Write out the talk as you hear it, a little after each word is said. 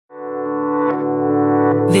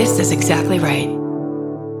This is exactly right.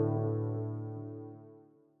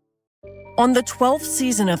 On the 12th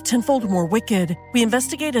season of Tenfold More Wicked, we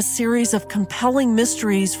investigate a series of compelling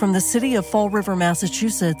mysteries from the city of Fall River,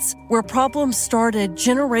 Massachusetts, where problems started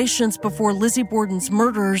generations before Lizzie Borden's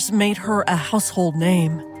murders made her a household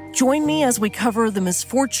name. Join me as we cover the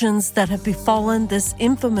misfortunes that have befallen this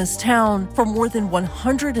infamous town for more than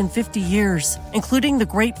 150 years, including the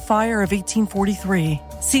Great Fire of 1843.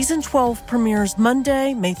 Season 12 premieres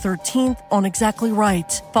Monday, May 13th on Exactly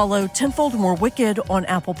Right. Follow Tenfold More Wicked on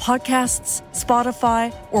Apple Podcasts,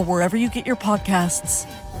 Spotify, or wherever you get your podcasts.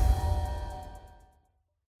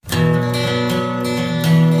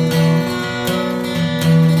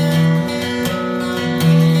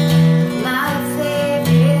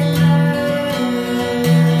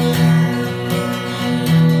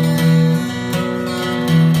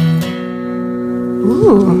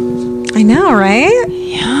 Ooh, I know, right?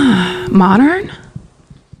 Yeah, modern.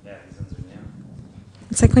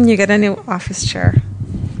 It's like when you get a new office chair.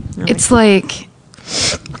 It's like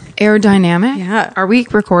aerodynamic. Yeah. Are we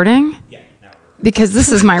recording? Yeah. Because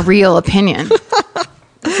this is my real opinion.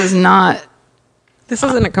 This isn't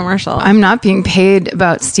a commercial. I'm not being paid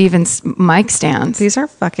about Steven's mic stands. These are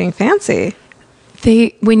fucking fancy.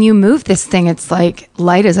 When you move this thing, it's like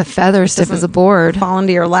light as a feather, stiff as a board. Fall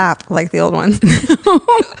into your lap like the old ones.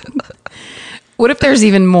 What if there's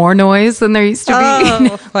even more noise than there used to be?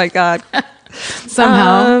 Oh my God.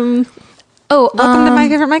 Somehow. Welcome to my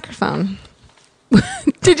favorite microphone.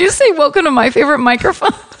 Did you say welcome to my favorite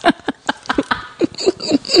microphone?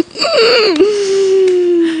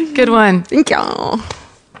 Good one. Thank y'all.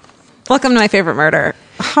 Welcome to my favorite murder.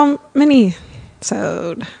 How many?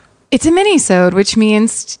 It's a minisode, which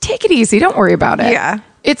means take it easy. Don't worry about it. Yeah.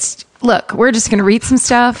 Look, we're just going to read some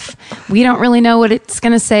stuff. We don't really know what it's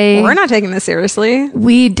going to say. We're not taking this seriously.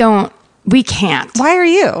 We can't. Why are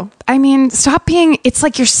you? I mean, stop being, it's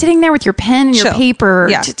like you're sitting there with your pen and your paper,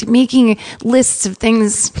 just making lists of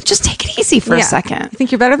things. Just take it easy for a second. You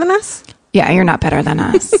think you're better than us? Yeah, you're not better than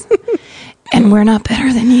us. And we're not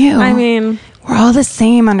better than you. I mean, we're all the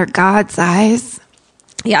same under God's eyes.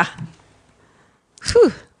 Yeah.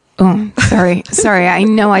 Whew. Oh, sorry. I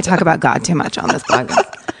know I talk about God too much on this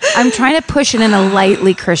podcast. I'm trying to push it in a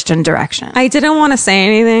lightly Christian direction. I didn't want to say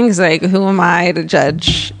anything because, like, who am I to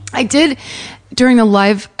judge? I did, during the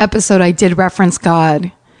live episode, I did reference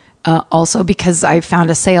God also because I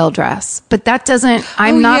found a sale dress. But that doesn't,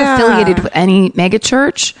 I'm not affiliated with any mega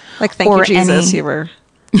church. Like, thank you, Jesus, you were...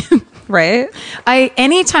 Right?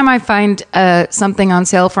 Anytime I find something on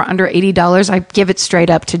sale for under $80, I give it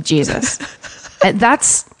straight up to Jesus.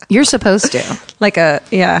 You're supposed to. Like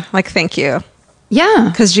thank you. Yeah.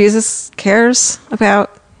 Because Jesus cares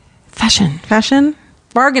about fashion.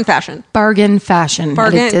 Bargain fashion.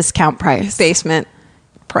 At a discount price. Basement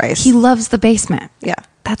price. He loves the basement. Yeah.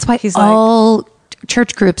 That's why all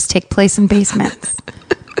church groups take place in basements.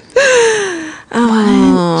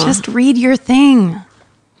 Just read your thing.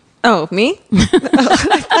 Oh, me?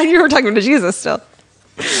 I thought you were talking to Jesus still.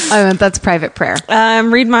 That's private prayer.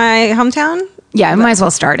 Read my hometown? Yeah, I might as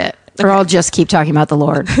well start it. Or I'll just keep talking about the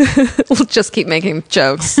Lord. We'll just keep making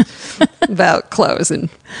jokes about clothes. And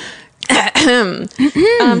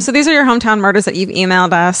so these are your hometown murders that you've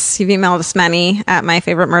emailed us. You've emailed us many at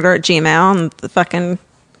myfavoriteMurder@gmail.com. And the fucking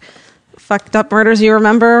fucked up murders you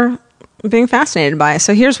remember being fascinated by.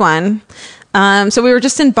 So here's one. So we were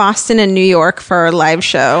just in Boston and New York for a live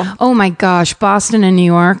show. Oh my gosh, Boston and New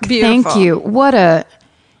York. Beautiful. Thank you.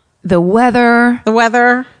 The weather.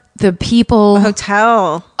 The people. The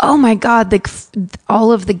hotel. Oh my God,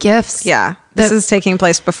 all of the gifts. Yeah. This is taking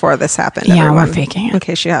place before this happened. Yeah, everyone, we're faking it. In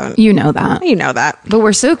case you haven't. You know that. But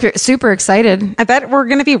we're super excited. I bet we're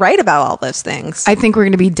going to be right about all those things. I think we're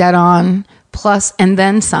going to be dead on, plus and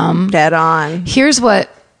then some. Dead on. Here's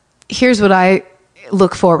what I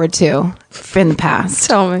look forward to in the past.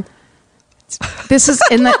 Tell me. This is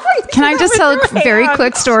in the. Can I just tell a very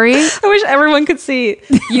quick story? I wish everyone could see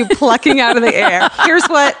you plucking out of the air. Here's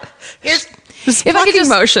this if I could just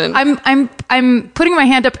motion. I'm putting my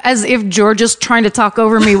hand up as if Georgia's trying to talk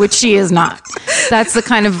over me, which she is not. That's the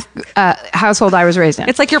kind of household I was raised in.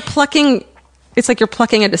 It's like you're plucking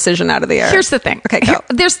a decision out of the air. Here's the thing. Okay, go.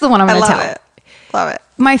 There's the one I'm going to tell. Love it.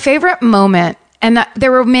 My favorite moment, and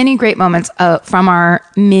there were many great moments from our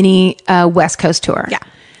mini West Coast tour. Yeah.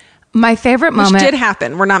 My favorite moment. Which did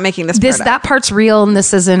happen. We're not making this part up. That part's real, and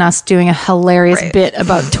this isn't us doing a hilarious bit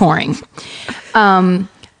about touring.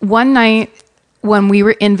 One night when we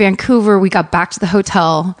were in Vancouver, we got back to the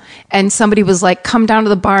hotel, and somebody was like, come down to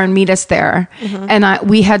the bar and meet us there. Mm-hmm. And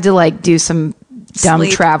we had to like do some dumb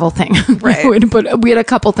travel thing. Right. But we had a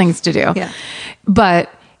couple things to do. Yeah.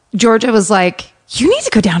 But Georgia was like, you need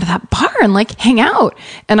to go down to that bar and like hang out.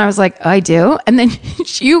 And I was like, I do. And then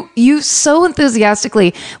you so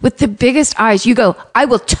enthusiastically with the biggest eyes, you go, I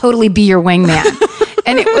will totally be your wingman.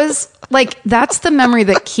 And it was like, that's the memory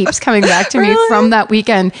that keeps coming back to me from that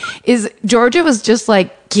weekend is Georgia was just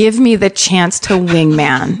like, give me the chance to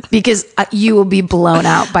wingman because you will be blown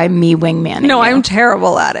out by me wingmanning. No, you. I'm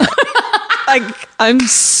terrible at it. Like, I'm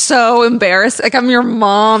so embarrassed. Like, I'm your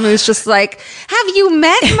mom who's just like, have you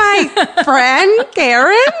met my friend,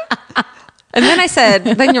 Karen? And then I said,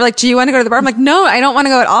 then you're like, do you want to go to the bar? I'm like, no, I don't want to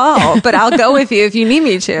go at all, but I'll go with you if you need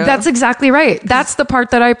me to. That's exactly right. That's the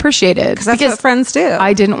part that I appreciated. That's what friends do.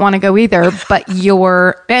 I didn't want to go either, but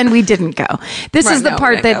and we didn't go. This is the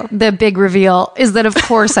part that the big reveal is that, of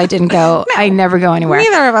course, I didn't go. No, I never go anywhere.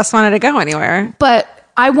 Neither of us wanted to go anywhere. But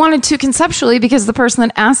I wanted to conceptually because the person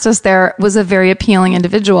that asked us there was a very appealing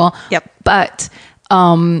individual. Yep. But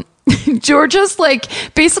Georgia's like,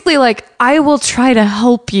 basically like, I will try to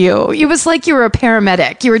help you. It was like you were a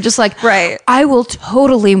paramedic. You were just like, right. I will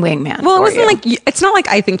totally wingman. Well, it wasn't like, it's not like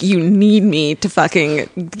I think you need me to fucking,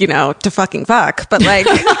 to fucking fuck, but like,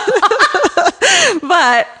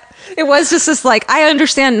 but it was just this like, I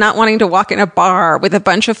understand not wanting to walk in a bar with a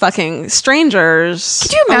bunch of fucking strangers.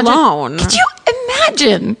 Could you imagine, alone. Could you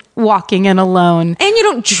imagine walking in alone? And you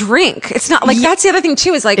don't drink. It's not like, that's the other thing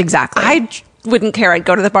too, is like, exactly. I wouldn't care. I'd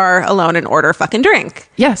go to the bar alone and order a fucking drink.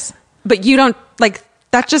 Yes. But you don't like,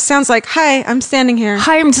 that just sounds like, hi, I'm standing here.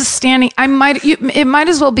 Hi, I'm just standing. It might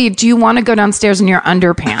as well be, do you want to go downstairs in your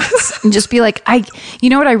underpants? And just be like, you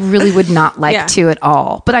know what? I really would not like to at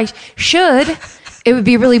all, but I should. It would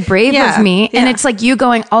be really brave of me. Yeah. And it's like you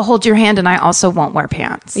going, I'll hold your hand and I also won't wear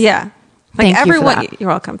pants. Yeah. Like everyone, you're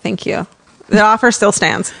welcome. Thank you. The offer still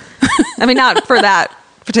stands. I mean, not for that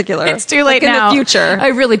particular. It's too late now. In the future. I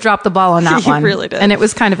really dropped the ball on that one. You really did. And it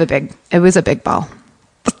was kind of a big ball.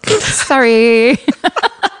 Sorry.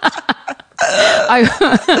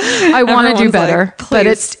 I want to do better, like, but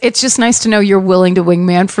it's just nice to know you're willing to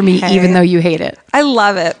wingman for me, even though you hate it. I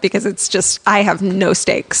love it because it's just, I have no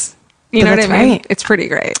stakes. You know what I mean? Right. It's pretty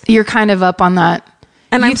great. You're kind of up on that.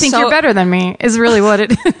 And you think you're better than me is really what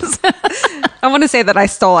it is. I want to say that I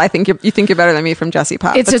think you think you're better than me from Jesse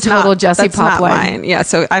Pop. It's a total Jesse Pop way. Mine. Yeah,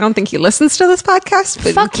 so I don't think he listens to this podcast,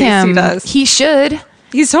 but fuck him. He does. He should.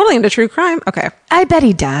 He's totally into true crime. Okay. I bet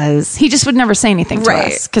he does. He just would never say anything to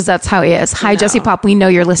us because that's how he is. Hi, Jesse Pop. We know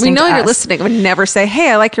you're listening to us. We know you're listening. I would never say,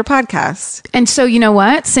 hey, I like your podcast. And so, you know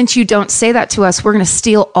what? Since you don't say that to us, we're going to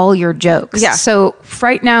steal all your jokes. Yeah. So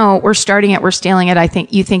right now, we're starting it. We're stealing it. I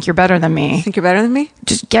think you think you're better than me. You think you're better than me?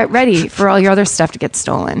 Just get ready for all your other stuff to get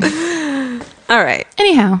stolen. All right.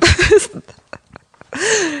 Anyhow.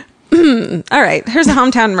 All right. Here's a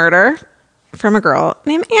hometown murder from a girl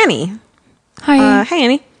named Annie. Hi. Hey,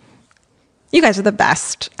 Annie. You guys are the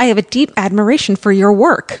best. I have a deep admiration for your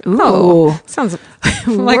work. Ooh. Oh, sounds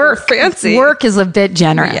like fancy. Work is a bit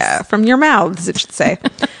generous. Yeah, from your mouths, it should say.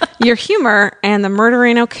 Your humor and the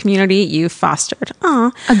Murderino community you fostered.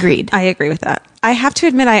 Aw. Agreed. I agree with that. I have to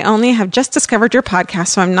admit, I only have just discovered your podcast,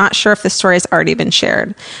 so I'm not sure if this story has already been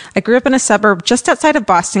shared. I grew up in a suburb just outside of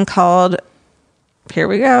Boston called, here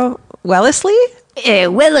we go, Wellesley?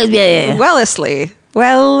 Wellesley. Wellesley.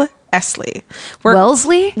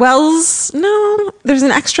 Wellesley? No, there's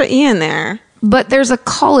an extra E in there. But there's a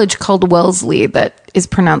college called Wellesley that is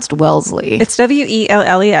pronounced Wellesley. It's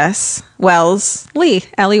Welles. Wellesley. Ley.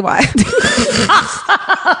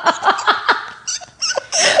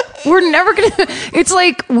 We're never going to... It's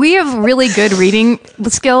like we have really good reading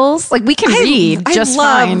skills. Like we can read just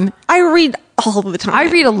fine. I read all the time. I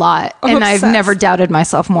read a lot. I'm obsessed. I've never doubted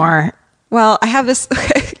myself more. Well, I have this...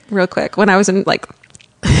 real quick. When I was in like...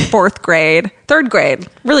 third grade,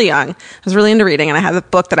 really young. I was really into reading, and I had a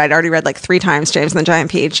book that I'd already read like 3 times, James and the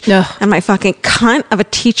Giant Peach. Ugh. And my fucking cunt of a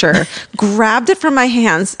teacher grabbed it from my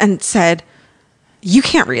hands and said, you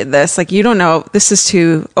can't read this. Like, you don't know. This is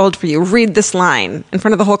too old for you. Read this line in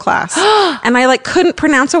front of the whole class. And I like couldn't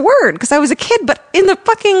pronounce a word because I was a kid, but in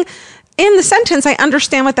the sentence, I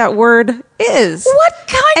understand what that word is. What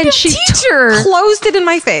kind of teacher? Closed it in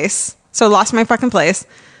my face. So I lost my fucking place.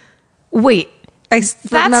 Wait.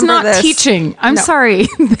 That's not teaching. I'm sorry.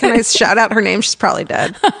 Can I shout out her name? She's probably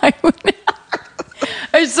dead.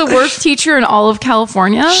 It's the worst teacher in all of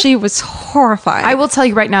California. She was horrifying. I will tell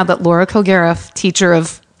you right now that Laura Kilgariff, teacher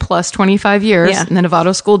of plus 25 years in the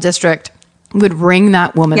Novato School District, would wring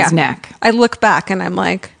that woman's neck. I look back and I'm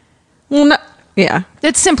like, well, no. Yeah.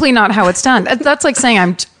 It's simply not how it's done. That's like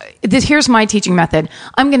saying here's my teaching method.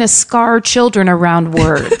 I'm going to scar children around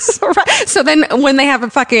words. Right. So then when they have a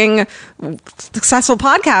fucking successful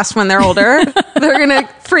podcast when they're older, they're going to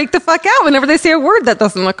freak the fuck out whenever they say a word that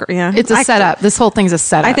doesn't look... Yeah. It's a setup. This whole thing's a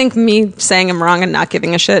setup. I think me saying I'm wrong and not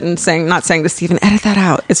giving a shit and not saying to Stephen, edit that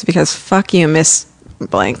out. It's because fuck you, Miss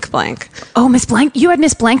blank blank. Oh, Miss Blank. You had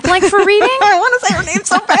Miss Blank Blank for reading? I want to say her name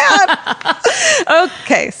so bad.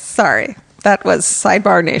 Okay, sorry. That was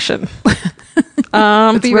Sidebar Nation.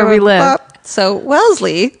 That's where we live. So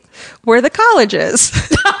Wellesley, where the college is.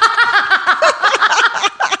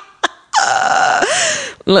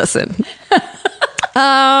 Listen.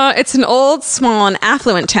 It's an old, small, and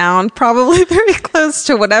affluent town, probably very close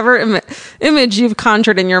to whatever image you've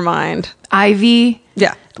conjured in your mind. Ivy.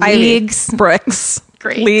 Yeah. Leagues. Ivy, bricks.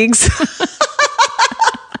 Great. Leagues.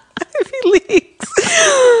 Ivy leagues.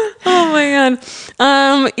 Oh my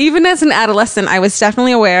God. Even as an adolescent, I was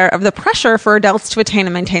definitely aware of the pressure for adults to attain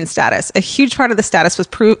and maintain status. A huge part of the status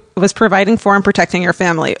was providing for and protecting your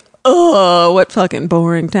family. Oh, what fucking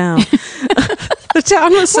boring town. The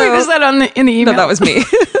town was so... Wait, was that in the email? No, that was me.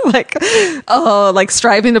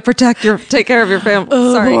 Striving to take care of your family.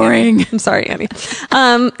 Oh, sorry, boring. Annie. I'm sorry, Annie.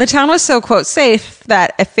 The town was so, quote, safe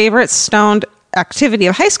that a favorite stoned activity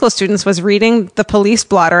of high school students was reading the police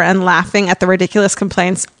blotter and laughing at the ridiculous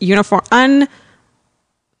complaints uniformed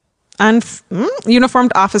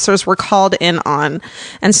officers were called in on.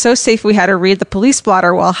 And so safe we had to read the police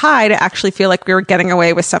blotter while high to actually feel like we were getting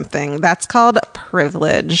away with something. That's called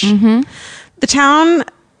privilege. Mm-hmm. The town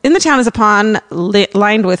is a pond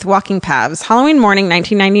lined with walking paths. Halloween morning,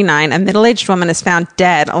 1999, a middle-aged woman is found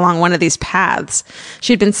dead along one of these paths.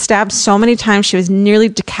 She'd been stabbed so many times she was nearly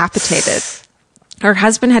decapitated. Her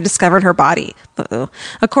husband had discovered her body. Uh-oh.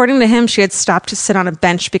 According to him, she had stopped to sit on a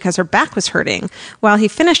bench because her back was hurting while he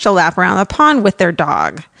finished a lap around the pond with their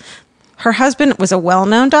dog. Her husband was a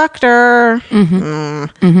well-known doctor.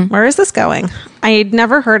 Mm-hmm. Mm-hmm. Where is this going? I'd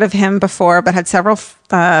never heard of him before, but had several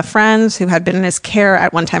friends who had been in his care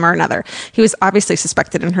at one time or another. He was obviously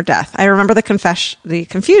suspected in her death. I remember the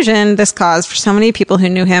confusion this caused for so many people who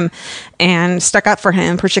knew him and stuck up for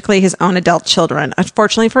him, particularly his own adult children.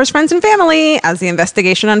 Unfortunately for his friends and family, as the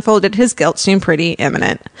investigation unfolded, his guilt seemed pretty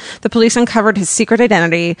imminent. The police uncovered his secret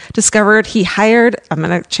identity, discovered he hired, I'm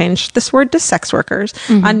going to change this word to sex workers,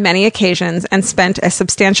 on many occasions, and spent a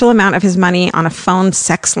substantial amount of his money on a phone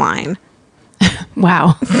sex line.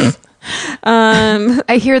 Wow.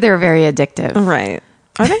 I hear they're very addictive. Right.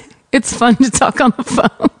 Are they? It's fun to talk on the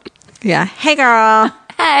phone. Yeah. Hey, girl.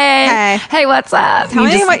 Hey, what's up? Tell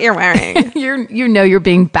me what you're wearing. You know you're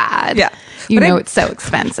being bad. Yeah. You know it's so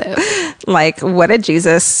expensive. Like, what did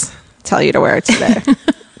Jesus tell you to wear today?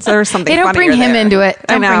 So there's something. They don't bring him into it.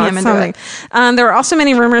 I know. Bring him into it. There were also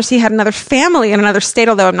many rumors he had another family in another state,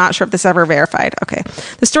 although I'm not sure if this ever verified. Okay.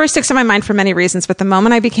 The story sticks in my mind for many reasons, but the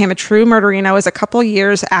moment I became a true murderino was a couple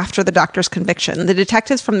years after the doctor's conviction. The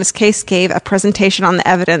detectives from this case gave a presentation on the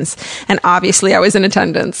evidence, and obviously I was in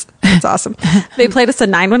attendance. That's awesome. They played us the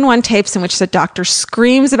 911 tapes in which the doctor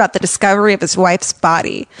screams about the discovery of his wife's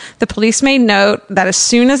body. The police made note that as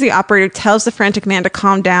soon as the operator tells the frantic man to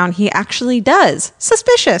calm down, he actually does.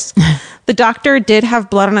 Suspicious. The doctor did have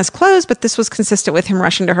blood on his clothes, but this was consistent with him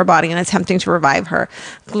rushing to her body and attempting to revive her.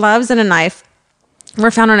 Gloves and a knife were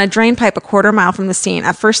found on a drain pipe a quarter mile from the scene.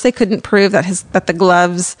 At first, they couldn't prove that the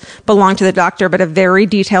gloves belonged to the doctor, but a very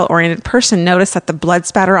detail-oriented person noticed that the blood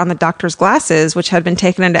spatter on the doctor's glasses, which had been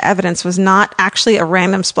taken into evidence, was not actually a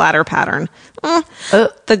random splatter pattern.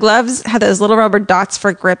 The gloves had those little rubber dots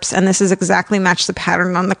for grips, and this is exactly matched the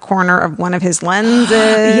pattern on the corner of one of his lenses.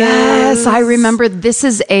 Yes, I remember. This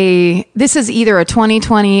is either a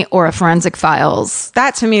 2020 or a Forensic Files.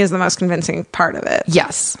 That, to me, is the most convincing part of it.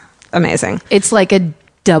 Yes. Amazing. It's like a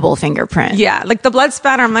double fingerprint. Yeah, like the blood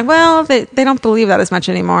spatter. I'm like, well, they don't believe that as much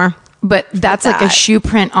anymore. But that's like a shoe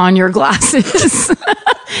print on your glasses.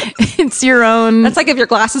 It's your own. That's like if your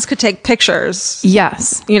glasses could take pictures.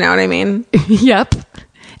 Yes. You know what I mean? Yep.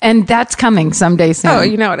 And that's coming someday soon. Oh,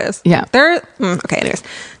 you know it is. Yeah. Okay, anyways.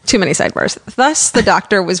 Too many sidebars. Thus, the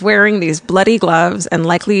doctor was wearing these bloody gloves and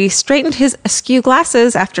likely straightened his askew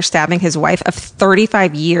glasses after stabbing his wife of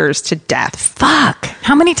 35 years to death. Fuck.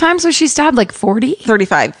 How many times was she stabbed? Like 40?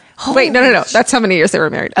 35. Wait, no. That's how many years they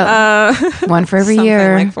were married. One for every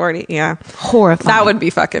year. Like 40, yeah. Horrifying. That would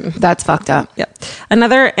be fucking... That's fucked up. Yep.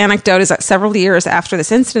 Another anecdote is that several years after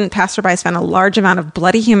this incident, passerbys found a large amount of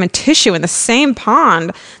bloody human tissue in the same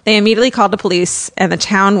pond. They immediately called the police, and the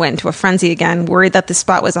town went into a frenzy again, worried that the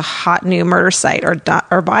spot was a hot new murder site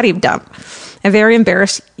or body dump. A very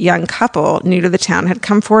embarrassed young couple new to the town had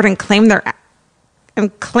come forward and claimed their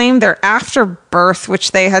and claimed their afterbirth,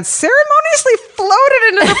 which they had ceremoniously floated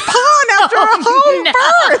into the pond after a home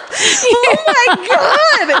birth. Oh my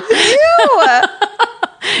God.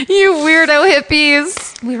 You weirdo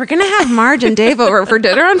hippies. We were going to have Marge and Dave over for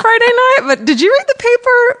dinner on Friday night, but did you read the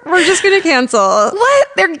paper? We're just going to cancel. What?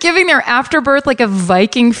 They're giving their afterbirth like a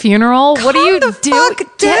Viking funeral? What do you do?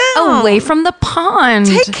 Get away from the pond.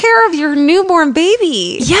 Take care of your newborn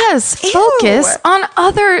baby. Yes. Ew. Focus on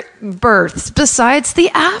other births besides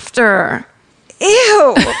the after.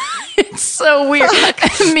 Ew. It's so weird.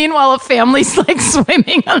 Meanwhile, a family's like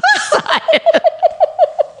swimming on the side.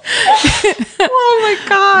 Oh my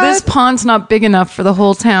God. This pond's not big enough for the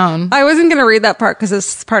whole town. I wasn't going to read that part because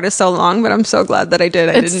this part is so long, but I'm so glad that I did.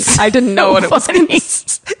 I didn't know what it was going to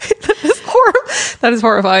say. That is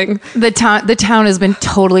horrifying. The town has been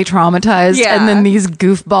totally traumatized. Yeah. And then these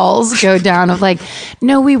goofballs go down of like,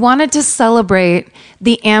 no, we wanted to celebrate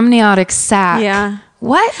the amniotic sac. Yeah.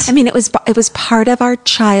 What? I mean, it was part of our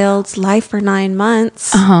child's life for 9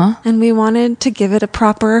 months. And we wanted to give it a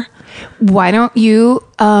proper... Why don't you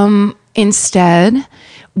instead,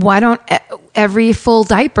 why don't every full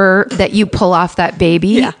diaper that you pull off that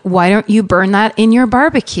baby, why don't you burn that in your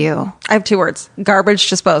barbecue? I have 2 words. Garbage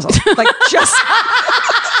disposal. Like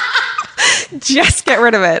just get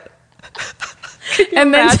rid of it.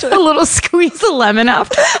 And then a little squeeze of lemon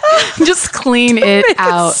after. Just clean it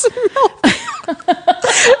out.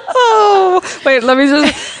 Oh, wait, let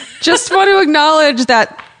me just want to acknowledge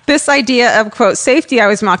that this idea of, quote, safety I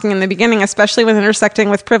was mocking in the beginning, especially when intersecting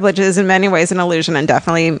with privilege, is in many ways an illusion and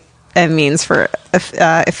definitely a means for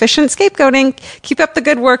efficient scapegoating. Keep up the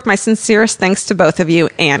good work. My sincerest thanks to both of you,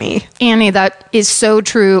 Annie. Annie, that is so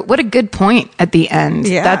true. What a good point at the end.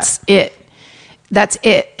 Yeah. That's it.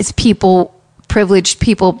 It's privileged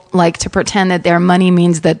people like to pretend that their money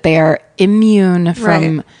means that they are immune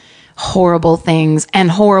from horrible things and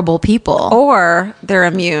horrible people. Or they're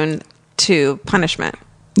immune to punishment.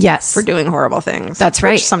 Yes. For doing horrible things. That's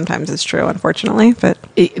right. Which sometimes is true, unfortunately. But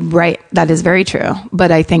right. That is very true. But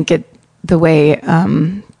I think the way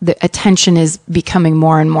the attention is becoming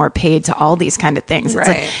more and more paid to all these kind of things. It's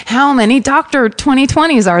like, how many Dr.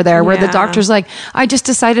 2020s are there where the doctor's like, I just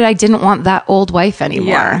decided I didn't want that old wife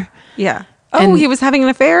anymore. Yeah. Oh, he was having an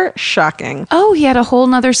affair? Shocking. Oh, he had a whole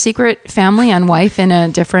nother secret family and wife in a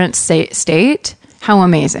different state? How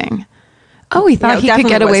amazing. Oh, he thought he could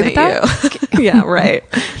get away with that? Yeah, right.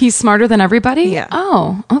 He's smarter than everybody? Yeah.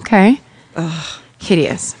 Oh, okay. Ugh.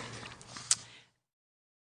 Hideous.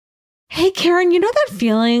 Hey, Karen, you know that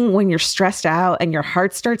feeling when you're stressed out and your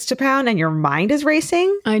heart starts to pound and your mind is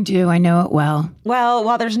racing? I do. I know it well. Well,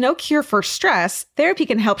 while there's no cure for stress, therapy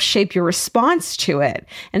can help shape your response to it.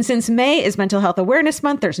 And since May is Mental Health Awareness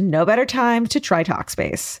Month, there's no better time to try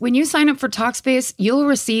Talkspace. When you sign up for Talkspace, you'll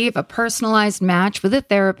receive a personalized match with a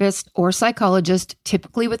therapist or psychologist,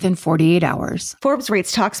 typically within 48 hours. Forbes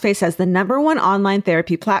rates Talkspace as the #1 online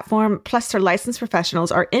therapy platform, plus their licensed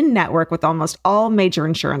professionals are in network with almost all major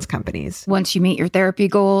insurance companies. Once you meet your therapy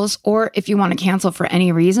goals, or if you want to cancel for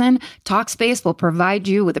any reason, Talkspace will provide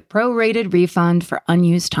you with a prorated refund for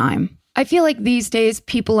unused time. I feel like these days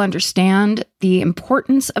people understand the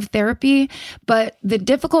importance of therapy, but the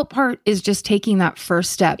difficult part is just taking that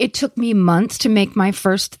first step. It took me months to make my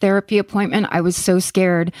first therapy appointment. I was so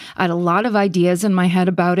scared. I had a lot of ideas in my head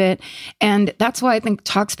about it. And that's why I think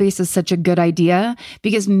Talkspace is such a good idea,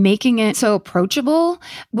 because making it so approachable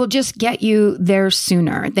will just get you there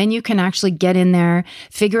sooner. Then you can actually get in there,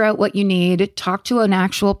 figure out what you need, talk to an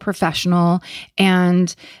actual professional,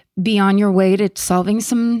 and be on your way to solving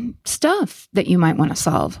some stuff that you might want to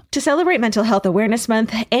solve. To celebrate Mental Health Awareness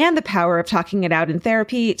Month and the power of talking it out in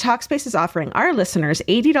therapy, Talkspace is offering our listeners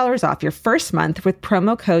 $80 off your first month with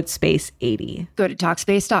promo code SPACE80. Go to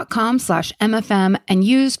Talkspace.com/MFM and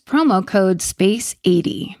use promo code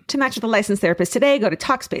SPACE80. To match with a licensed therapist today, go to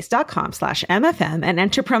Talkspace.com/MFM and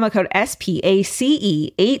enter promo code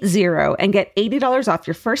SPACE80 and get $80 off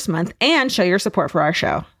your first month and show your support for our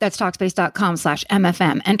show. That's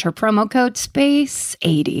Talkspace.com/MFM. Enter promo code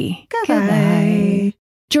SPACE80. Goodbye.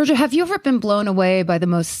 Georgia, have you ever been blown away by the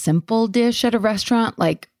most simple dish at a restaurant,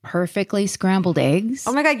 like perfectly scrambled eggs?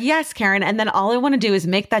 Oh my God, yes, Karen. And then all I want to do is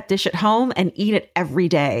make that dish at home and eat it every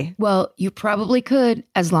day. Well, you probably could,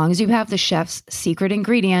 as long as you have the chef's secret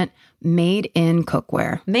ingredient, Made in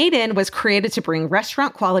Cookware. Made In was created to bring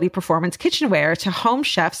restaurant quality performance kitchenware to home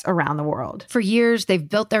chefs around the world. For years, they've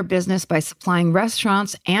built their business by supplying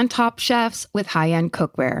restaurants and top chefs with high-end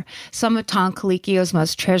cookware. Some of Tom Colicchio's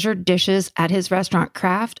most treasured dishes at his restaurant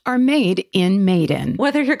Craft are made in Made In.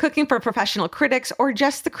 Whether you're cooking for professional critics or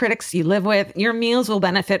just the critics you live with, your meals will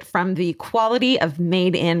benefit from the quality of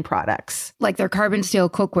Made In products. Like their carbon steel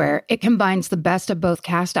cookware, it combines the best of both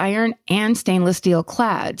cast iron and stainless steel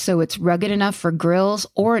clad, so it's rugged enough for grills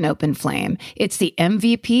or an open flame. It's the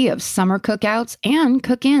MVP of summer cookouts and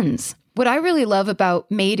cook-ins. What I really love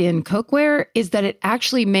about Made in Cookware is that it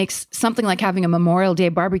actually makes something like having a Memorial Day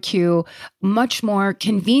barbecue much more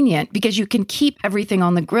convenient because you can keep everything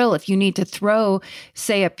on the grill. If you need to throw,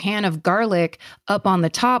 say, a pan of garlic up on the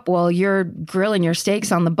top while you're grilling your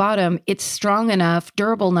steaks on the bottom, it's strong enough,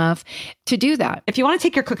 durable enough to do that. If you want to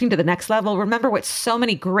take your cooking to the next level, remember what so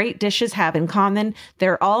many great dishes have in common.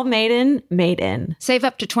 They're all made in. Save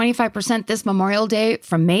up to 25% this Memorial Day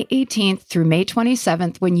from May 18th through May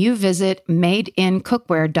 27th when you visit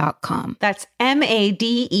madeincookware.com. That's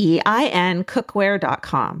MADEIN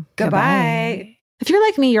cookware.com. Goodbye. If you're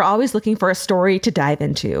like me, you're always looking for a story to dive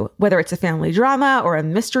into. Whether it's a family drama or a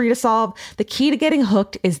mystery to solve, the key to getting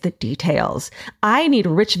hooked is the details. I need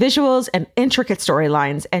rich visuals and intricate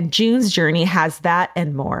storylines, and June's Journey has that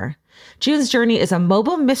and more. June's Journey is a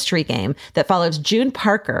mobile mystery game that follows June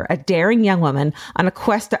Parker, a daring young woman, on a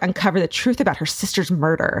quest to uncover the truth about her sister's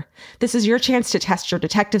murder. This is your chance to test your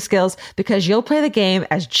detective skills because you'll play the game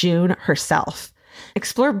as June herself.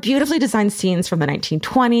 Explore beautifully designed scenes from the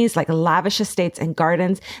 1920s, like lavish estates and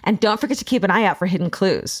gardens, and don't forget to keep an eye out for hidden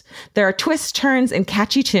clues. There are twists, turns, and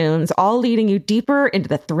catchy tunes, all leading you deeper into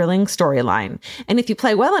the thrilling storyline. And if you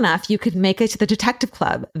play well enough, you could make it to the Detective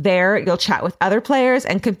Club. There, you'll chat with other players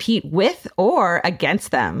and compete with or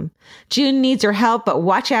against them. June needs your help, but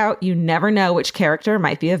watch out, you never know which character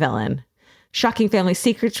might be a villain. Shocking family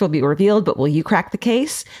secrets will be revealed, but will you crack the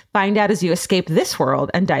case? Find out as you escape this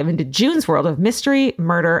world and dive into June's world of mystery,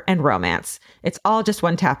 murder, and romance. It's all just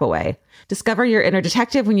one tap away. Discover your inner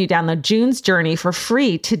detective when you download June's Journey for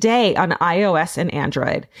free today on iOS and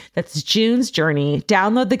Android. That's June's Journey.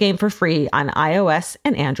 Download the game for free on iOS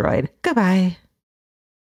and Android. Goodbye.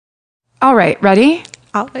 All right, ready?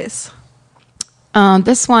 Always.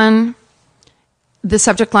 This one, the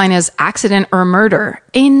subject line is accident or murder,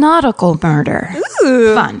 a nautical murder.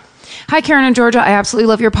 Ooh. Fun. Hi, Karen and Georgia. I absolutely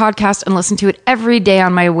love your podcast and listen to it every day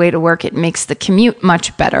on my way to work. It makes the commute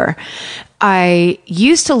much better. I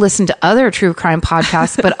used to listen to other true crime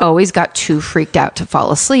podcasts, but always got too freaked out to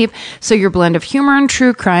fall asleep. So your blend of humor and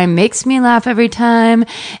true crime makes me laugh every time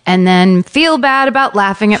and then feel bad about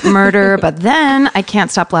laughing at murder. But then I can't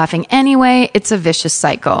stop laughing anyway. It's a vicious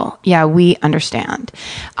cycle. Yeah, we understand.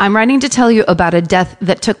 I'm writing to tell you about a death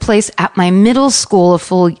that took place at my middle school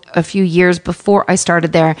a few years before I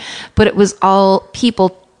started there, but it was all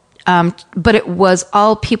people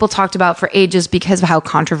talked about for ages because of how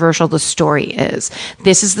controversial the story is.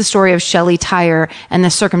 This is the story of Shelley Tyre and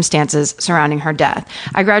the circumstances surrounding her death.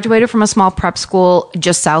 I graduated from a small prep school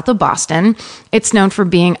just south of Boston. It's known for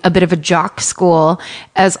being a bit of a jock school,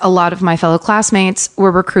 as a lot of my fellow classmates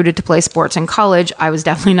were recruited to play sports in college. I was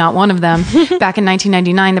definitely not one of them. Back in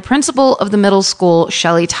 1999, the principal of the middle school,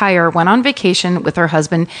 Shelley Tyre, went on vacation with her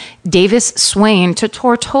husband, Davis Swain, to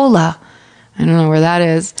Tortola. I don't know where that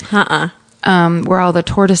is. Where all the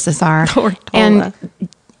tortoises are. Tortola.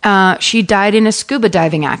 And she died in a scuba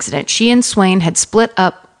diving accident. She and Swain had split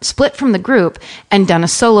from the group and done a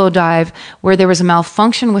solo dive where there was a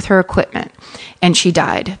malfunction with her equipment, and she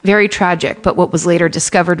died. Very tragic. But what was later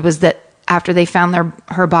discovered was that after they found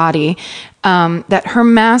her body, that her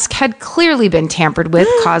mask had clearly been tampered with,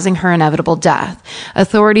 causing her inevitable death.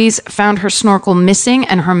 Authorities found her snorkel missing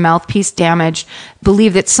and her mouthpiece damaged,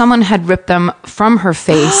 believed that someone had ripped them from her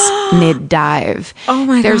face mid-dive. Oh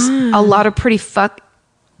my God.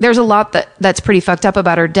 There's a lot that's pretty fucked up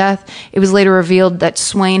about her death. It was later revealed that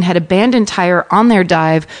Swain had abandoned Tyre on their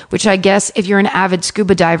dive, which I guess if you're an avid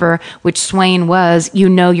scuba diver, which Swain was, you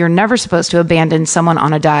know you're never supposed to abandon someone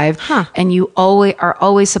on a dive. And you are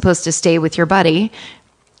always supposed to stay with your buddy,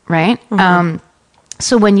 right? Mm-hmm.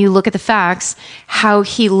 So when you look at the facts, how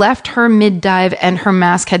he left her mid-dive and her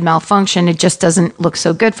mask had malfunctioned, it just doesn't look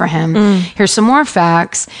so good for him. Here's some more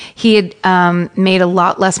facts. He had made a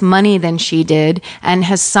lot less money than she did and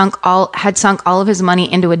had sunk all of his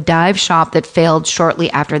money into a dive shop that failed shortly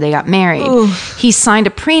after they got married. He signed a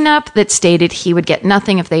prenup that stated he would get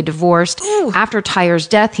nothing if they divorced. After Tyre's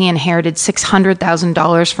death, he inherited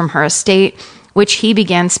 $600,000 from her estate, which he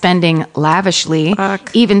began spending lavishly,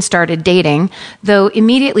 even started dating. Though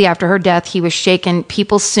immediately after her death, he was shaken.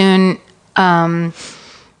 People soon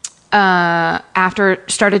after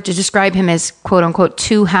started to describe him as quote unquote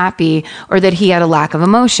too happy, or that he had a lack of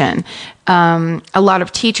emotion. A lot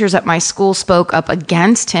of teachers at my school spoke up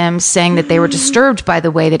against him, saying that they were disturbed by the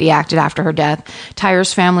way that he acted after her death.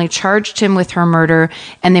 Tyra's family charged him with her murder,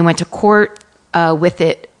 and they went to court with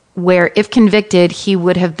it, where if convicted, he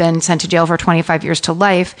would have been sent to jail for 25 years to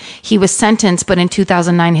life. He was sentenced, but in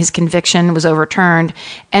 2009, his conviction was overturned,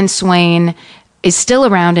 and Swain is still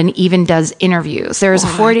around and even does interviews. There is a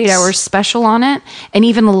 48-hour special on it, and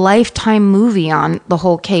even a Lifetime movie on the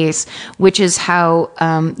whole case, which is how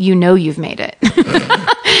you've made it.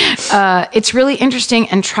 It's really interesting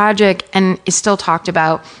and tragic and is still talked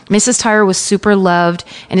about. Mrs. Tyra was super loved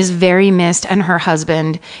and is very missed, and her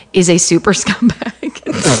husband is a super scumbag.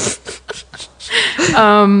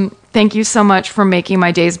 Thank you so much for making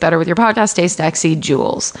my days better with your podcast. Stay sexy,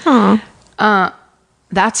 Jules.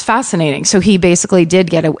 That's fascinating. So he basically did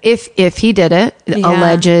get if he did it,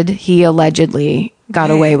 he allegedly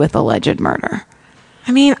got away with alleged murder.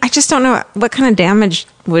 I mean, I just don't know what kind of damage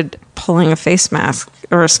would pulling a face mask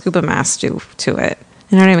or a scuba mask do to it.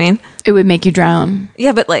 You know what I mean? It would make you drown.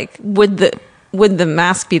 Yeah, but like, would the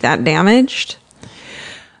mask be that damaged?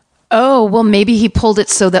 Oh, well, maybe he pulled it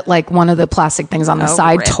so that like one of the plastic things on the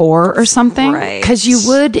side tore or something. Right. Because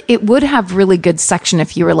it would have really good suction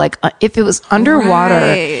if you were like, if it was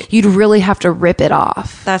underwater, you'd really have to rip it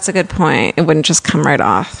off. That's a good point. It wouldn't just come right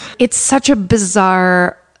off. It's such a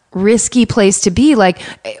bizarre, risky place to be, like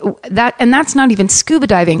that. And that's not even scuba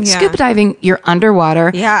diving. Yeah. Scuba diving, you're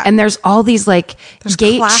underwater. Yeah. And there's all these like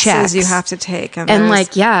gate classes checks you have to take. And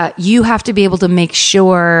like, you have to be able to make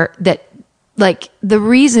sure that, like, the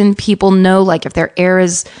reason people know, like, if their air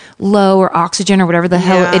is low or oxygen or whatever the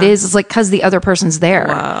hell it is like because the other person's there.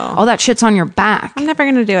 Wow. All that shit's on your back. I'm never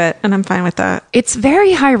going to do it, and I'm fine with that. It's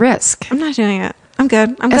very high risk. I'm not doing it. I'm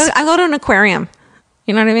good. I go to an aquarium.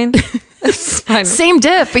 You know what I mean? It's fine. Same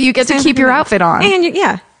dip, but you get to keep your outfit on. And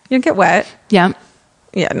you get wet. Yeah.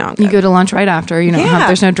 Yeah, no, I'm good. You go to lunch right after. You know,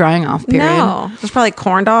 there's no drying off period. No. There's probably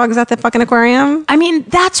corn dogs at the fucking aquarium. I mean,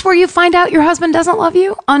 that's where you find out your husband doesn't love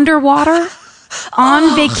you? Underwater?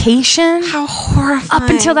 On vacation? How horrifying. Up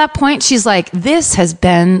until that point, she's like, this has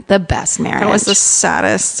been the best marriage. That was the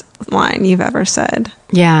saddest line you've ever said.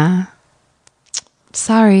 Yeah.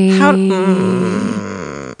 Sorry.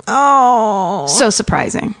 So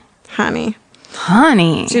surprising. Honey.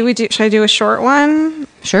 Should I do a short one?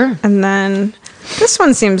 Sure. And then this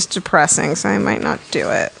one seems depressing, so I might not do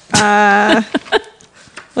it.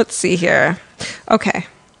 Let's see here. Okay.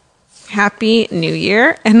 Happy New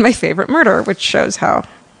Year and my favorite murder, which shows how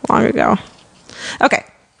long ago. Okay.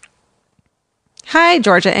 Hi,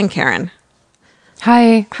 Georgia and Karen.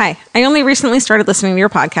 Hi. I only recently started listening to your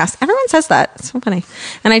podcast. Everyone says that. It's so funny.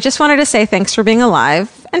 And I just wanted to say thanks for being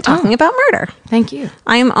alive and talking about murder. Thank you.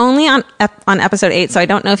 I am only on episode 8, so I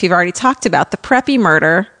don't know if you've already talked about the preppy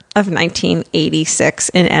murder of 1986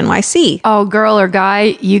 in NYC. Oh, girl or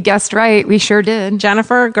guy, you guessed right. We sure did.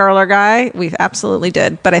 Jennifer, girl or guy, we absolutely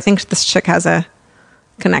did. But I think this chick has a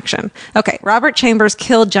connection. Okay, Robert Chambers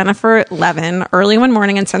killed Jennifer Levin early one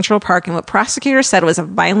morning in Central Park in what prosecutors said was a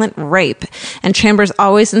violent rape. And Chambers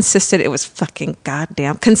always insisted it was fucking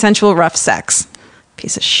goddamn consensual rough sex.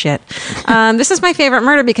 Piece of shit. This is my favorite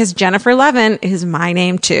murder because Jennifer Levin is my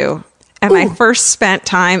name too. And I first spent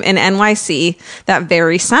time in NYC that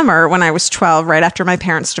very summer when I was 12, right after my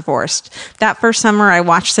parents divorced. That first summer, I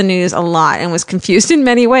watched the news a lot and was confused in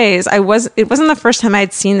many ways. It wasn't the first time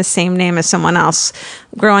I'd seen the same name as someone else.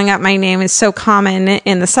 Growing up, my name is so common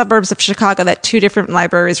in the suburbs of Chicago that 2 different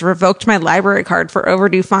libraries revoked my library card for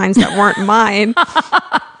overdue fines that weren't mine.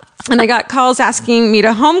 And I got calls asking me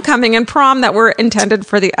to homecoming and prom that were intended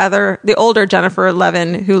for the older Jennifer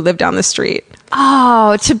Levin who lived down the street.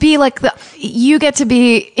 Oh, to be like you get to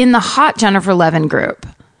be in the hot Jennifer Levin group.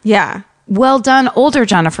 Yeah. Well done, older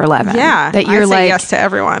Jennifer Levin. Yeah. That you're I'd say like yes to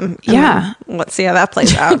everyone. Yeah. Let's see how that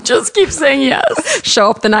plays out. Just keep saying yes.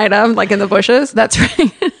 Show up the night of, like in the bushes. That's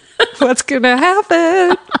right. What's gonna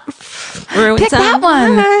happen? Pick that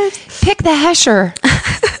one. Pick the Hesher.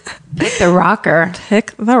 Pick the rocker.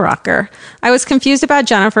 Pick the rocker. I was confused about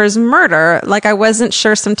Jennifer's murder. Like I wasn't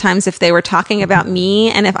sure sometimes if they were talking about me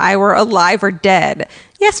and if I were alive or dead.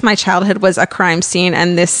 Yes, my childhood was a crime scene,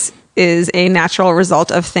 and this is a natural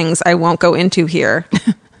result of things I won't go into here.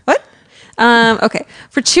 What? Okay.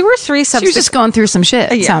 For 2 or 3 She was just going through some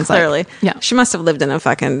shit, it sounds clearly. like. Yeah. She must have lived in a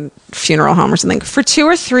fucking funeral home or something. For 2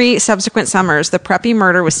 or 3 subsequent summers, the preppy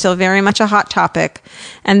murder was still very much a hot topic.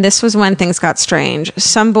 And this was when things got strange.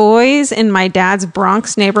 Some boys in my dad's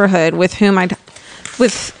Bronx neighborhood with whom wow.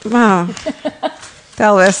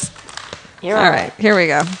 Elvis. All right. Here we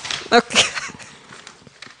go. Okay.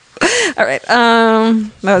 All right. That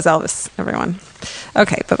was Elvis, everyone.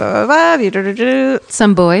 Okay.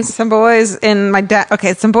 Some boys in my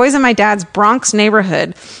dad's Bronx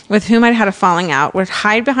neighborhood with whom I'd had a falling out would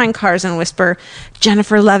hide behind cars and whisper,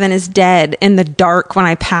 "Jennifer Levin is dead," in the dark when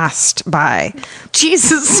I passed by.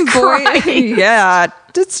 Jesus Christ. Yeah,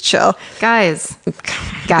 it's chill. Guys.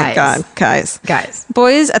 God, guys.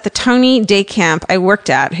 Boys at the Tony Day Camp I worked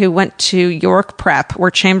at who went to York Prep, where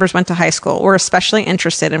Chambers went to high school, were especially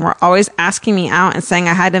interested and were always asking me out and saying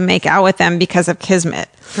I had to make out with them because of Kismet.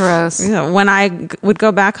 Gross. You know, when I would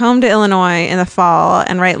go back home to Illinois in the fall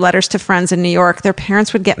and write letters to friends in New York, their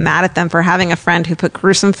parents would get mad at them for having a friend who put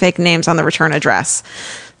gruesome fake names on the return address.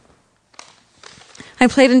 I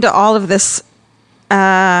played into all of this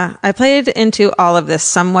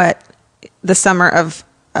somewhat in the summer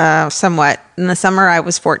I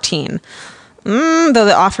was 14. Though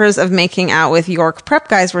the offers of making out with York Prep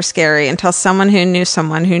guys were scary until someone who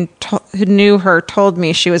knew her told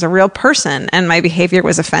me she was a real person and my behavior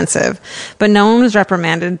was offensive. But no one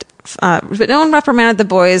reprimanded the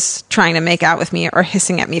boys trying to make out with me or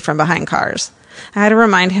hissing at me from behind cars. I had to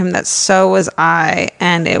remind him that so was I,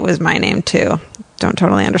 and it was my name too. Don't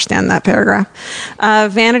totally understand that paragraph.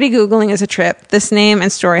 Vanity Googling is a trip. This name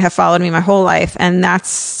and story have followed me my whole life, and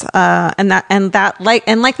likely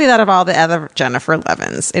that of all the other Jennifer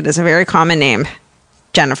Levins. It is a very common name,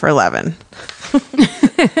 Jennifer Levin.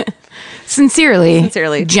 Sincerely,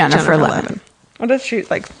 Jennifer Levin. What if she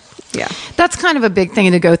like? Yeah, that's kind of a big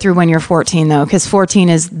thing to go through when you're 14, though, because 14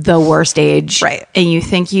 is the worst age, right? And you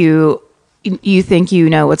think you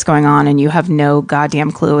know what's going on and you have no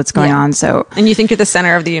goddamn clue what's going on. So, and you think you're the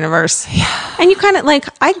center of the universe. Yeah. And you kind of like,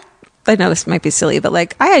 I know this might be silly, but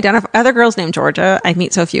like I identify other girls named Georgia. I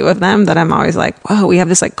meet so few of them that I'm always like, whoa, we have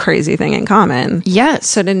this like crazy thing in common. Yes.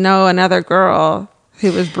 So to know another girl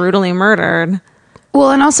who was brutally murdered.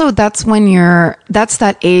 Well, and also that's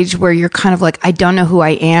that age where you're kind of like, I don't know who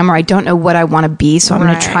I am or I don't know what I want to be. So I'm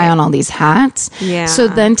going to try on all these hats. Yeah. So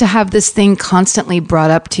then to have this thing constantly brought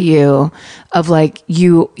up to you of like,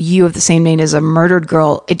 you have the same name as a murdered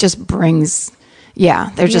girl. It just brings,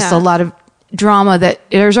 there's just a lot of drama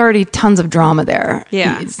there's already tons of drama there.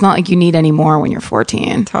 Yeah. It's not like you need any more when you're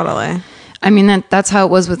 14. Totally. I mean, that's how it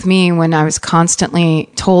was with me when I was constantly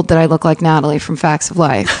told that I look like Natalie from Facts of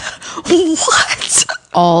Life. What?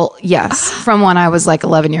 Yes. From when I was like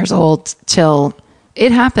 11 years old till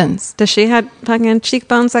it happens. Does she have fucking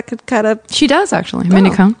cheekbones that could cut up? She does, actually. Mini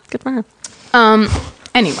cone. Good for her.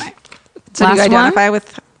 Anyway. So do you identify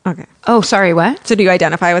with... Okay. Oh, sorry, what? So do you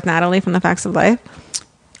identify with Natalie from the Facts of Life?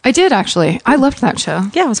 I did, actually. I loved that show.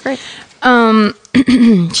 Yeah, it was great.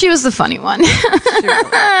 She was the funny one.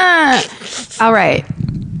 All right.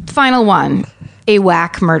 Final one. A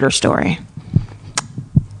whack murder story.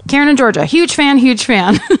 Karen and Georgia. Huge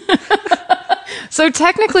fan. So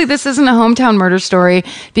technically this isn't a hometown murder story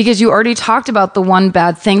because you already talked about the one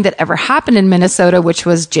bad thing that ever happened in Minnesota, which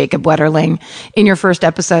was Jacob Wetterling in your first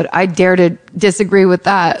episode. I dare to disagree with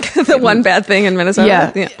that. The one bad thing in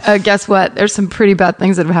Minnesota? Yeah. Guess what? There's some pretty bad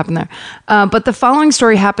things that have happened there. But the following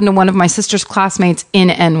story happened to one of my sister's classmates in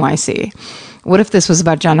NYC. What if this was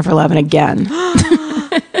about Jennifer Levin again?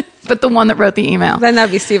 But the one that wrote the email. Then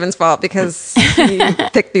that'd be Steven's fault because he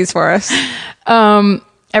picked these for us.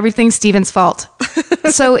 Everything's Steven's fault.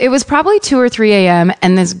 So it was probably 2 or 3 a.m.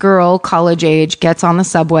 and this girl, college age, gets on the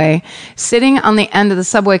subway. Sitting on the end of the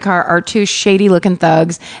subway car are 2 shady looking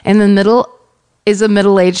thugs. In the middle is a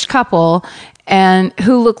middle-aged couple and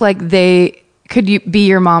who look like they could be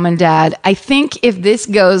your mom and dad. I think if this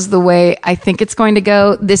goes the way I think it's going to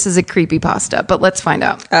go, this is a creepypasta, but let's find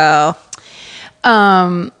out.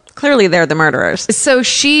 Clearly they're the murderers. So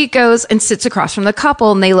she goes and sits across from the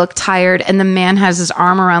couple and they look tired and the man has his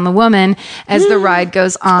arm around the woman. As the ride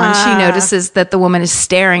goes on, she notices that the woman is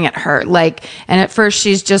staring at her. And at first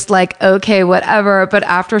she's just like, okay, whatever. But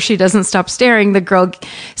after she doesn't stop staring, the girl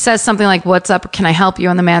says something like, what's up? Can I help you?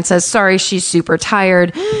 And the man says, sorry, she's super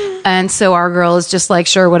tired. And so our girl is just like,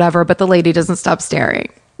 sure, whatever. But the lady doesn't stop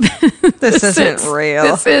staring. This isn't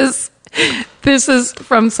real. This is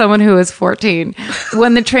from someone who is 14.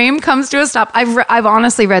 When the train comes to a stop, I've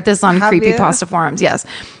honestly read this on creepypasta forums. Yes.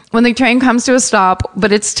 when the train comes to a stop,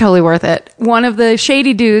 but it's totally worth it. One of the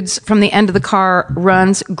shady dudes from the end of the car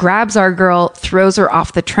runs, grabs our girl, throws her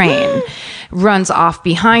off the train, runs off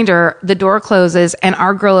behind her. The door closes, and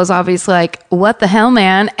our girl is obviously like, what the hell,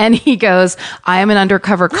 man? And he goes, I am an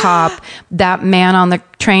undercover cop. That man on the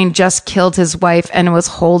train just killed his wife and was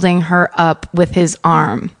holding her up with his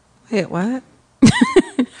arm. Wait, what?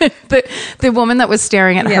 The woman that was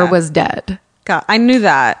staring at her was dead. God, I knew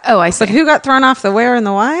that. Oh, I see. But who got thrown off the where and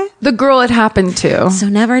the why? The girl it happened to. So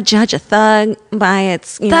never judge a thug by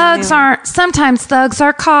its... Sometimes thugs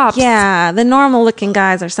are cops. Yeah, the normal looking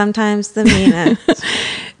guys are sometimes the meanest.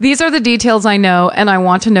 These are the details I know, and I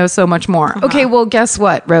want to know so much more. Okay, well, guess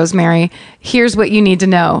what, Rosemary? Here's what you need to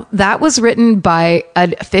know. That was written by a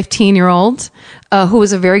 15-year-old who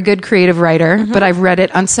was a very good creative writer, but I've read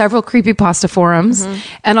it on several creepypasta forums.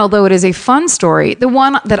 And although it is a fun story, the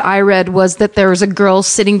one that I read was that there was a girl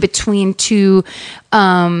sitting between two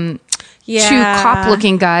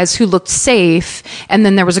cop-looking guys who looked safe, and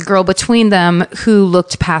then there was a girl between them who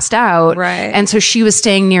looked passed out. Right. And so she was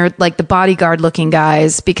staying near like the bodyguard-looking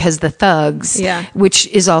guys because the thugs, which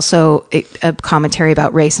is also a commentary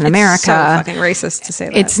about race in America. It's so fucking racist to say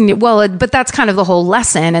that. But that's kind of the whole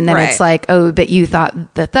lesson. And then it's like, oh, but you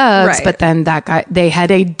thought the thugs, but then that guy, they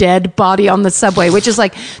had a dead body on the subway, which is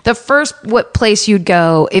like the first place you'd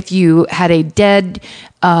go if you had a dead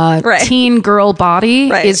teen girl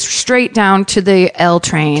body is straight down to the L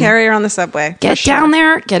train. Carry her on the subway. Get down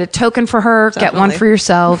there, get a token for her, get one for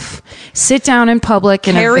yourself, sit down in public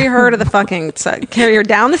and carry her to the fucking carry her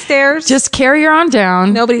down the stairs. Just carry her on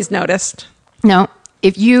down. Nobody's noticed. No.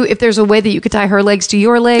 If there's a way that you could tie her legs to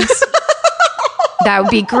your legs, that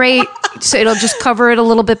would be great. So it'll just cover it a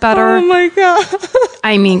little bit better. Oh my God.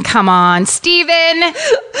 I mean, come on, Steven.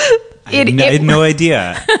 I had no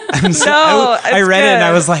idea. I read it and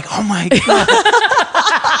I was like, oh my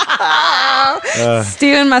God.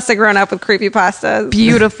 Steven must have grown up with creepypastas.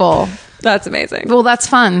 Beautiful. That's amazing. Well, that's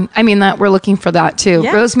fun. I mean, that we're looking for that too.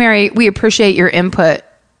 Yeah. Rosemary, we appreciate your input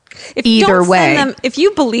either way. If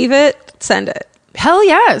you believe it, send it. Hell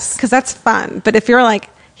yes. Because that's fun. But if you're like,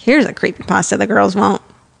 here's a creepypasta, the girls will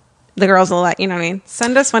let, you know what I mean?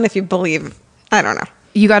 Send us one if you believe. I don't know.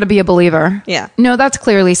 You got to be a believer. Yeah. No, that's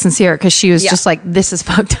clearly sincere because she was just like, "This is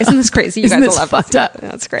fucked up. Isn't this crazy? You guys love fucked up.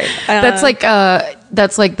 That's great. That's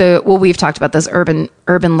like we've talked about those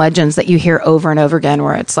urban legends that you hear over and over again,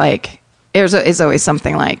 where it's like it's always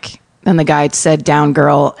something like, and the guy said "down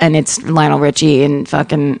girl" and it's Lionel Richie and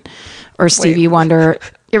fucking or Stevie Wonder.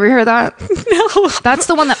 You ever hear that? No. That's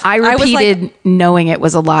the one that I repeated, knowing it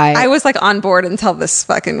was a lie. I was like on board until this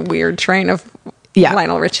fucking weird train of.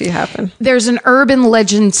 Lionel Richie happened. There's an urban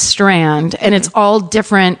legend strand, and it's all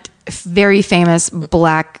different, very famous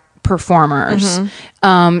Black performers.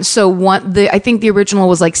 I think the original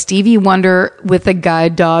was like Stevie Wonder with a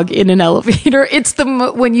guide dog in an elevator. It's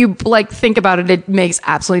when you like think about it, it makes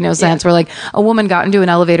absolutely no sense. Where like a woman got into an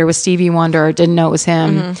elevator with Stevie Wonder, didn't know it was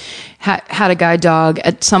him, had a guide dog.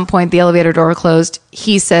 At some point, the elevator door closed.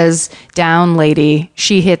 He says, "Down, lady."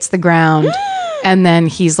 She hits the ground. And then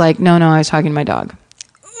he's like, no, I was talking to my dog.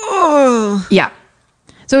 Oh. Yeah.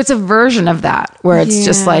 So it's a version of that where it's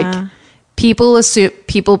just like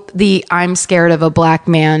the I'm scared of a black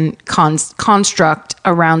man construct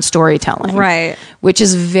around storytelling. Right. Which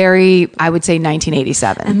is very, I would say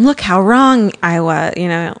 1987. And look how wrong I was,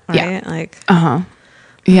 right? Yeah. Like,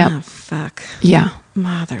 yeah. Oh, fuck. Yeah.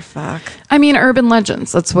 Motherfuck. I mean, urban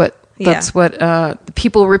legends. That's what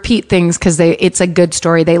people repeat things because it's a good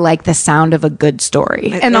story. They like the sound of a good story,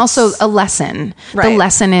 and also a lesson. Right. The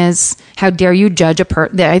lesson is, how dare you judge a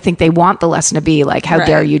person? I think they want the lesson to be like, how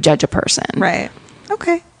dare you judge a person? Right.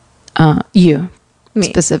 Okay. You, me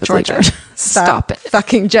specifically, Georgia. Stop it.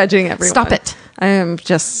 Fucking judging everyone. Stop it. I am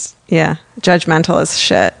just judgmental as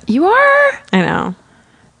shit. You are. I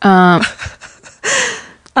know.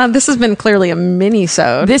 This has been clearly a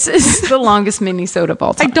mini-sode. This is the longest mini-sode of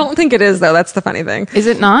all time. I don't think it is, though. That's the funny thing. Is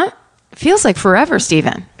it not? It feels like forever,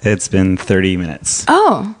 Steven. It's been 30 minutes.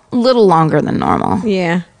 Oh, a little longer than normal.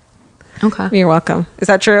 Yeah. Okay. You're welcome. Is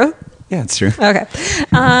that true? Yeah, it's true. Okay.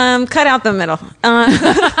 Cut out the middle.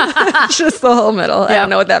 Just the whole middle. I don't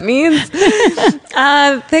know what that means.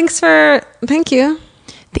 Thank you.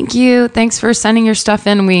 Thank you. Thanks for sending your stuff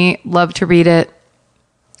in. We love to read it.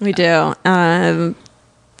 We do.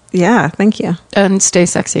 Yeah, thank you. And stay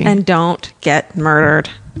sexy. And don't get murdered.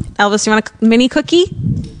 Elvis, you want a mini cookie?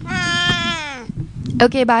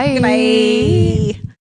 Okay, bye. Bye.